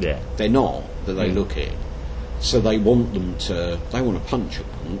 Yeah. They're not, but they look it. So they want to punch a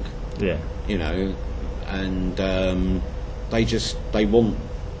punk. Yeah. You know, and they want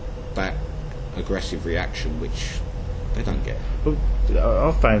that aggressive reaction, which they don't get. Well,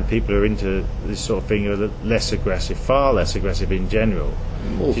 I've found people who are into this sort of thing are less aggressive, far less aggressive in general.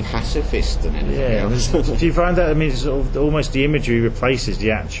 More pacifist than anything else. Do you find that? I mean, sort of almost the imagery replaces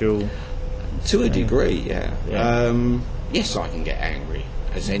the actual. To a degree, yeah. Yeah. Yes, I can get angry,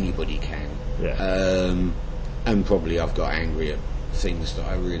 as anybody can. Yeah. And probably I've got angry at things that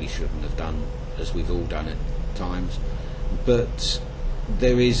I really shouldn't have done, as we've all done at times. But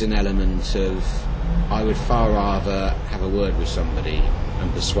there is an element of, I would far rather have a word with somebody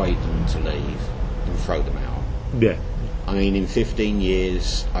and persuade them to leave than throw them out. Yeah. I mean, in 15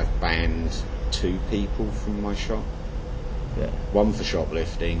 years, I've banned 2 people from my shop. Yeah. One for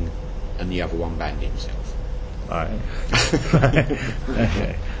shoplifting, and the other one banned himself. Right.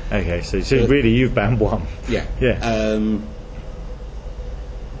 Okay. So really, you've banned one. Yeah. Yeah.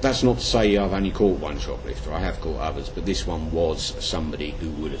 That's not to say I've only caught one shoplifter. I have caught others, but this one was somebody who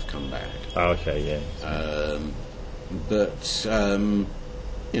would have come back. Oh, okay. Yeah. But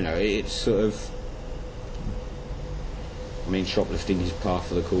you know, it's sort of. I mean, shoplifting is par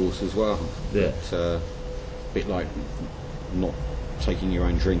for the course as well. Yeah. But, a bit like not taking your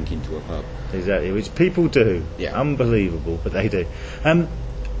own drink into a pub. Exactly, which people do. Yeah. Unbelievable, but they do.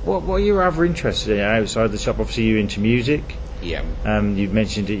 What are your other interests outside the shop? Obviously, you're into music. Yeah. You've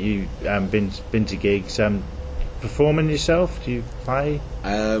mentioned that you've been to gigs. Performing yourself? Do you play?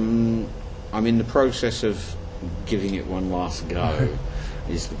 I'm in the process of giving it one last go.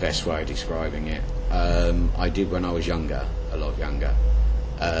 Is the best way of describing it. I did when I was younger, a lot younger,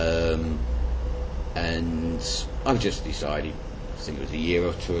 and I've just decided, I think it was a year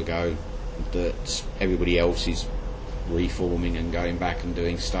or 2 ago, that everybody else is reforming and going back and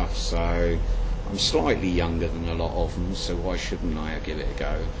doing stuff, so I'm slightly younger than a lot of them, so why shouldn't I give it a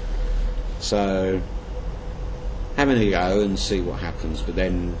go? So having a go and see what happens, but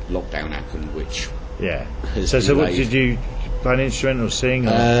then lockdown happened, which so what did you play, an instrument or sing?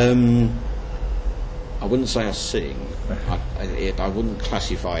 Or? I wouldn't say I sing. I wouldn't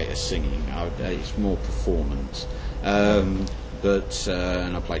classify it as singing. It's more performance. But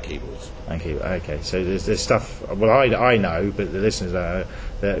and I play keyboards. Thank you. Okay, so there's stuff. Well, I know, but the listeners don't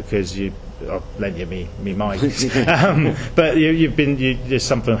know because I've lent you me mic. But there's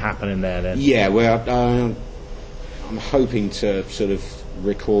something happening there then. Yeah, well, I'm hoping to sort of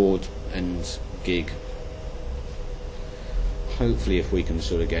record and gig. Hopefully, if we can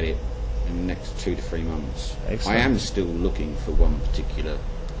sort of get it in the next 2 to 3 months. Excellent. I am still looking for one particular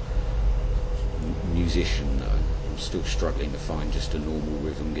musician, though. I'm still struggling to find just a normal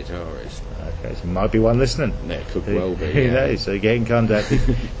rhythm guitarist. Okay, so might be one listening. There could well be. Who knows? So get in contact.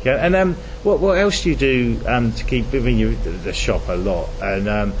 And what else do you do to keep moving the shop a lot?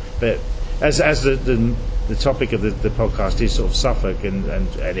 And but as the topic of the podcast is sort of Suffolk and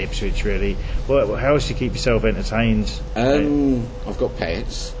Ipswich, really. How else do you keep yourself entertained? I've got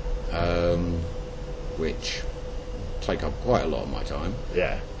pets, which take up quite a lot of my time.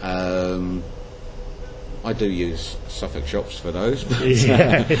 Yeah. I do use Suffolk shops for those. But,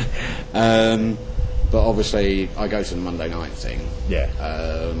 yeah. But obviously, I go to the Monday night thing. Yeah.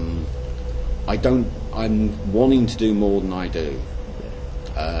 I'm wanting to do more than I do.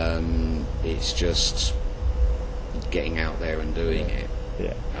 Yeah. It's just getting out there and doing it.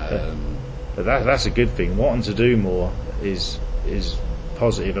 Yeah. But that's a good thing. Wanting to do more is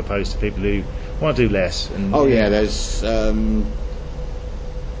positive, opposed to people who want to do less. And, there's.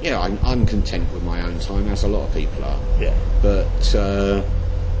 I'm content with my own time, as a lot of people are. Yeah. But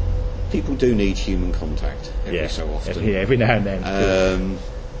people do need human contact every so often. Every now and then.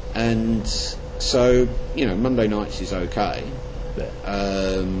 And so, Monday nights is okay. Yeah.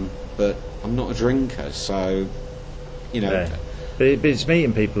 But I'm not a drinker, so, But it's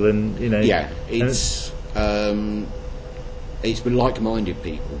meeting people and, Yeah, it's with like-minded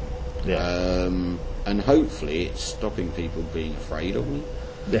people. Yeah. And hopefully it's stopping people being afraid of me.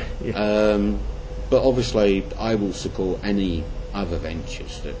 Yeah. But obviously, I will support any other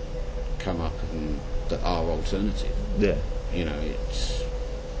ventures that come up and that are alternative. Yeah. You know,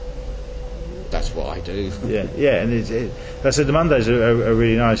 that's what I do. Yeah, and I said the Mondays are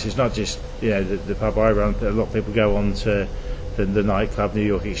really nice. It's not just the pub I run. A lot of people go on to the nightclub, New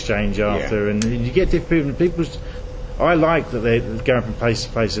York Exchange after, and you get different people. I like that they're going from place to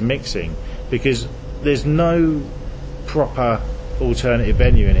place and mixing, because there's no proper alternative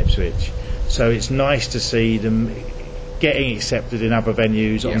venue in Ipswich. So it's nice to see them getting accepted in other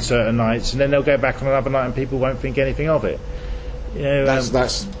venues on certain nights, and then they'll go back on another night and people won't think anything of it.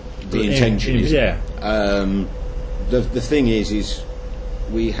 That's the intention. The thing is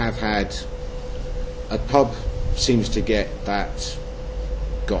we have had a pub seems to get that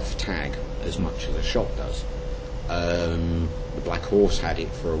goth tag as much as a shop does. The Black Horse had it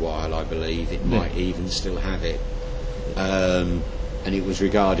for a while, I believe. It might even still have it. And it was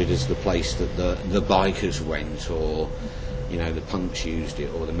regarded as the place that the bikers went, or the punks used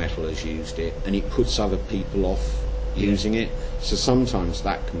it, or the metalers used it, and it puts other people off using it. So sometimes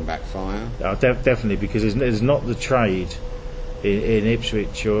that can backfire. Oh, definitely, because there's not the trade in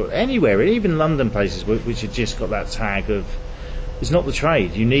Ipswich or anywhere, even London places which have just got that tag of it's not the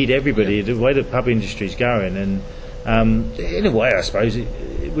trade. You need everybody. The way the pub industry's going, and in a way, I suppose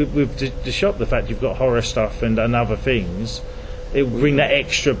with the shop, the fact you've got horror stuff and other things, it will bring that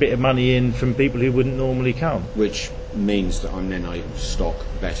extra bit of money in from people who wouldn't normally come. Which means that I'm then able to stock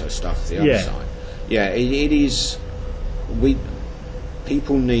better stuff the other side. Yeah, it is.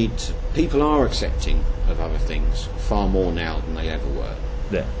 People are accepting of other things far more now than they ever were.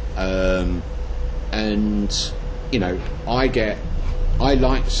 Yeah. And I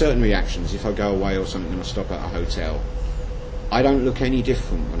like certain reactions if I go away or something and I stop at a hotel. I don't look any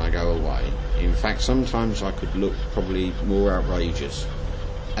different when I go away. In fact, sometimes I could look probably more outrageous,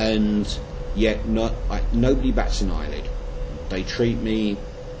 and yet nobody bats an eyelid. They treat me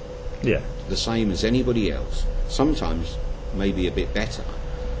the same as anybody else. Sometimes maybe a bit better,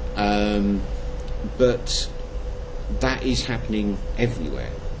 but that is happening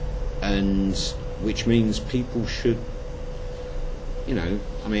everywhere, and which means people should,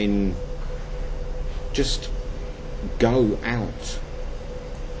 just go out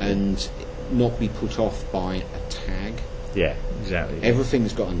and not be put off by a tag. Yeah, exactly.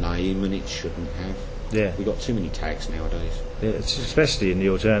 Everything's got a name and it shouldn't have. Yeah. We've got too many tags nowadays. Yeah, especially in the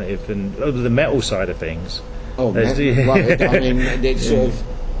alternative and the metal side of things. Oh, it's sort of.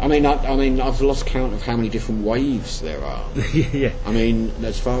 I've lost count of how many different waves there are. Yeah.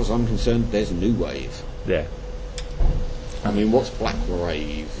 As far as I'm concerned, there's a new wave. Yeah. What's black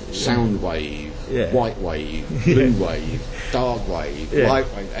wave, sound wave, white wave, blue wave, dark wave, light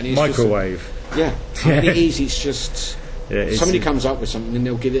wave, and it's microwave. It is. It's just somebody comes up with something and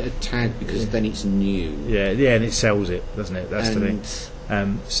they'll give it a tag because then it's new. Yeah, and it sells it, doesn't it? That's the thing.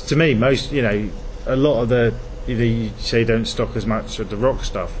 To me, most a lot of the you say don't stock as much of the rock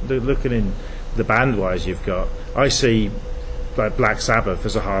stuff. Looking in the band wise, you've got. I see. Like Black Sabbath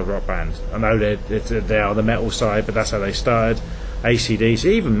as a hard rock band. I know they are the metal side, but that's how they started. AC/DC,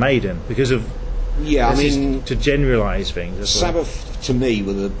 even Maiden, because of to generalise things. Sabbath to me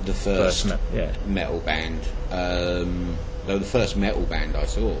were the first metal band. They were the first metal band I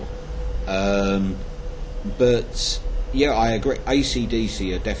saw. But I agree.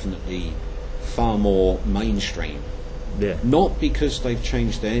 AC/DC are definitely far more mainstream. Yeah. Not because they've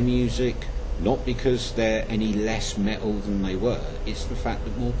changed their music. Not because they're any less metal than they were. It's the fact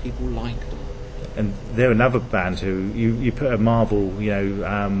that more people like them. And they're another band who you put a Marvel,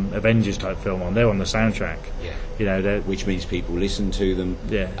 Avengers type film on. They're on the soundtrack. Yeah. Which means people listen to them.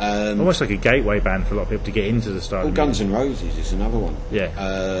 Yeah. Almost like a gateway band for a lot of people to get into the style. Well, Guns N' Roses is another one. Yeah.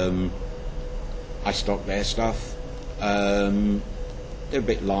 I stock their stuff. They're a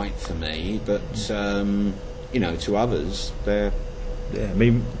bit light for me, but to others, they're. Yeah.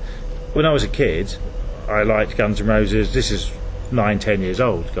 When I was a kid, I liked Guns N' Roses. This is 9-10 years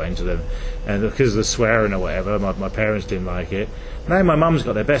old, got into them, and because of the swearing or whatever, my parents didn't like it. Now my mum's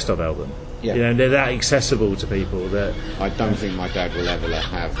got their best of album. Yeah. They're that accessible to people that. I don't think my dad will ever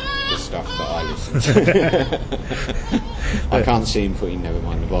have the stuff that I listen to. I can't see him putting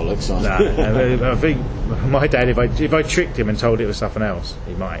Nevermind the Bollocks on. No, I think my dad, if I tricked him and told it was something else,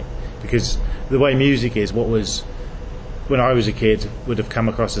 he might, because the way music is, what was. When I was a kid, would have come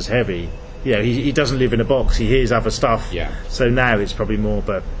across as heavy. He doesn't live in a box. He hears other stuff. Yeah. So now it's probably more,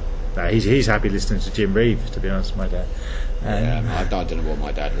 but he's happy listening to Jim Reeves, to be honest, my dad. I don't know what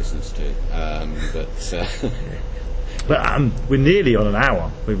my dad listens to, but But we're nearly on an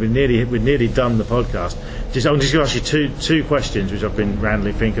hour. We're nearly done the podcast. I'm just going to ask you two questions, which I've been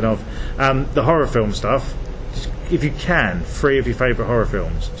randomly thinking of. The horror film stuff. If you can, 3 of your favourite horror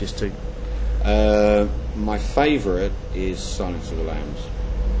films, just to. My favourite is Silence of the Lambs.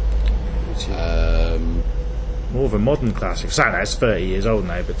 More of a modern classic. Sadly, that's 30 years old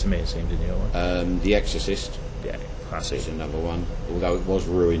now, but to me it seems a new one. The Exorcist. Yeah, classic. Is another one, although it was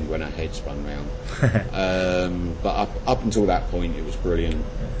ruined when her head spun round. But up until that point, it was brilliant.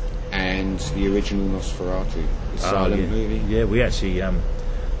 And the original Nosferatu, the silent movie. Yeah, we actually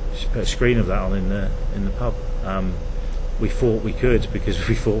put a screen of that on in the pub. We thought we could because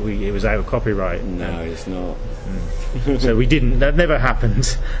we thought it was out of copyright. No, it's not. So we didn't. That never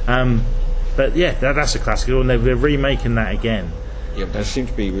happened. But yeah, that's a classic. And they're remaking that again. Yeah, but they seem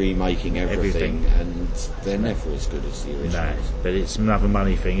to be remaking everything. And they're never as good as the originals. No, but it's another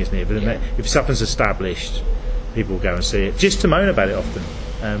money thing, isn't it? But if something's established, people will go and see it just to moan about it often.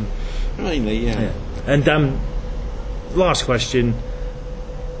 Mainly, yeah. And last question: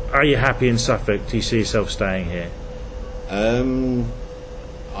 are you happy in Suffolk? Do you see yourself staying here? I'm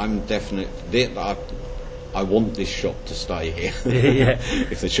definite. I want this shop to stay here. Yeah.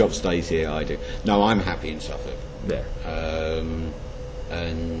 If the shop stays here, I do. No, I'm happy in Suffolk. Yeah.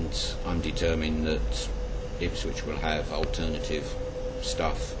 And I'm determined that Ipswich will have alternative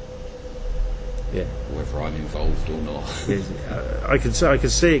stuff. Yeah. Whether I'm involved or not. I could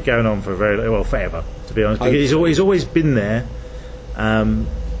see it going on for forever. To be honest, because he's always been there.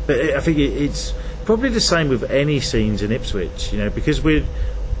 But I think it's probably the same with any scenes in Ipswich. Because we're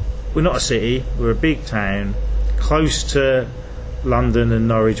not a city, we're a big town, close to London and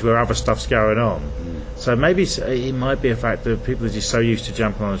Norwich, where other stuff's going on. So maybe it might be a fact that people are just so used to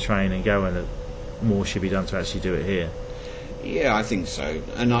jumping on a train and going that more should be done to actually do it here. Yeah, I think so.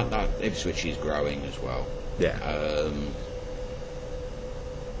 And Ipswich is growing as well. Yeah.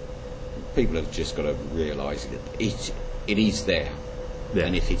 People have just got to realise that it is there. Yeah.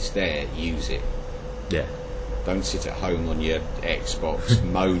 And if it's there, use it. Yeah. Don't sit at home on your Xbox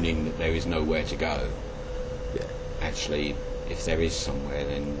moaning that there is nowhere to go. Yeah. Actually, if there is somewhere,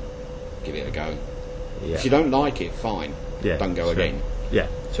 then give it a go. Yeah. If you don't like it, fine. Yeah. Don't go again. Yeah.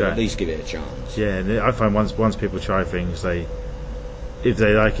 So at least give it a chance. Yeah, and I find once people try things, if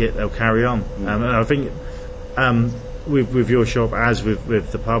they like it, they'll carry on. And I think with your shop, as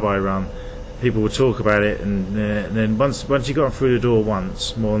with the pub I run, people will talk about it, and then once you got them through the door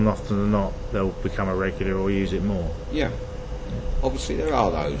once, more than often than not, they'll become a regular or use it more. Yeah. Obviously, there are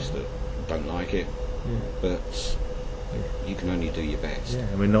those that don't like it, but you can only do your best. Yeah,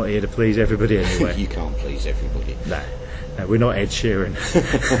 and we're not here to please everybody anyway. You can't please everybody. No, we're not Ed Sheeran.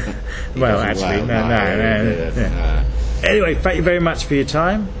 Well, actually, no. Anyway, thank you very much for your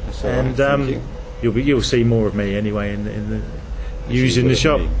time, and thank you. You'll see more of me anyway in the using the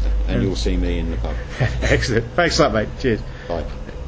shop, and you'll see me in the pub. Excellent. Thanks a lot, mate. Cheers. Bye.